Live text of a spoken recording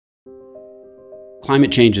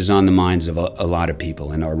Climate change is on the minds of a lot of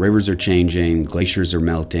people, and our rivers are changing, glaciers are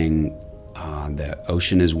melting, the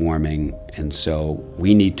ocean is warming, and so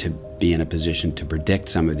we need to be in a position to predict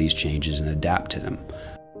some of these changes and adapt to them.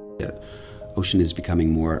 The ocean is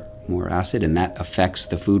becoming more acid, and that affects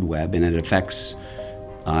the food web, and it affects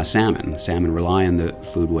salmon. Salmon rely on the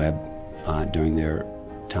food web during their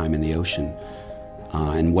time in the ocean.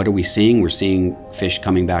 And what are we seeing? We're seeing fish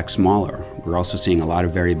coming back smaller. We're also seeing a lot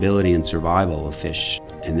of variability in survival of fish.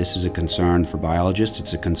 And this is a concern for biologists,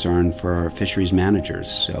 it's a concern for fisheries managers.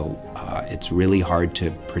 So it's really hard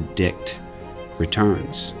to predict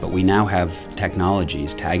returns. But we now have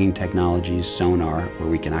technologies, tagging technologies, sonar, where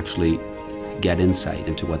we can actually get insight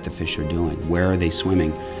into what the fish are doing. Where are they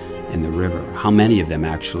swimming in the river? How many of them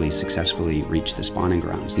actually successfully reach the spawning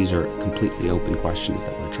grounds? These are completely open questions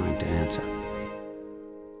that we're trying to answer.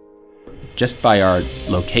 Just by our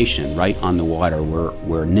location, right on the water,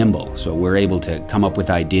 we're nimble, so we're able to come up with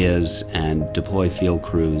ideas and deploy field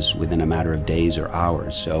crews within a matter of days or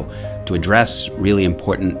hours. So to address really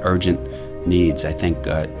important, urgent needs, I think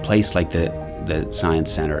a place like the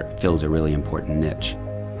Science Center fills a really important niche.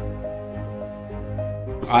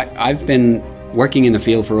 I've been working in the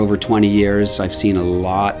field for over 20 years. I've seen a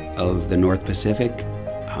lot of the North Pacific.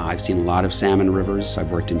 I've seen a lot of salmon rivers.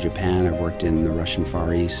 I've worked in Japan, I've worked in the Russian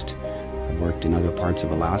Far East. I've worked in other parts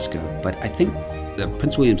of Alaska, but I think the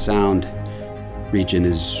Prince William Sound region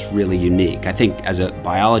is really unique. I think as a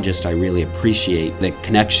biologist, I really appreciate the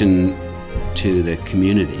connection to the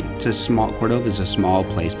community. Cordova is a small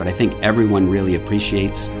place, but I think everyone really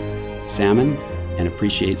appreciates salmon and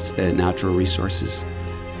appreciates the natural resources.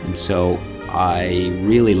 And so I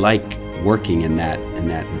really like working in that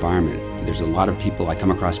environment. There's a lot of people, I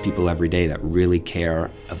come across people every day that really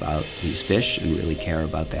care about these fish and really care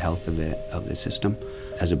about the health of the system.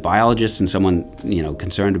 As a biologist and someone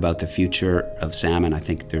concerned about the future of salmon, I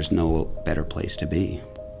think there's no better place to be.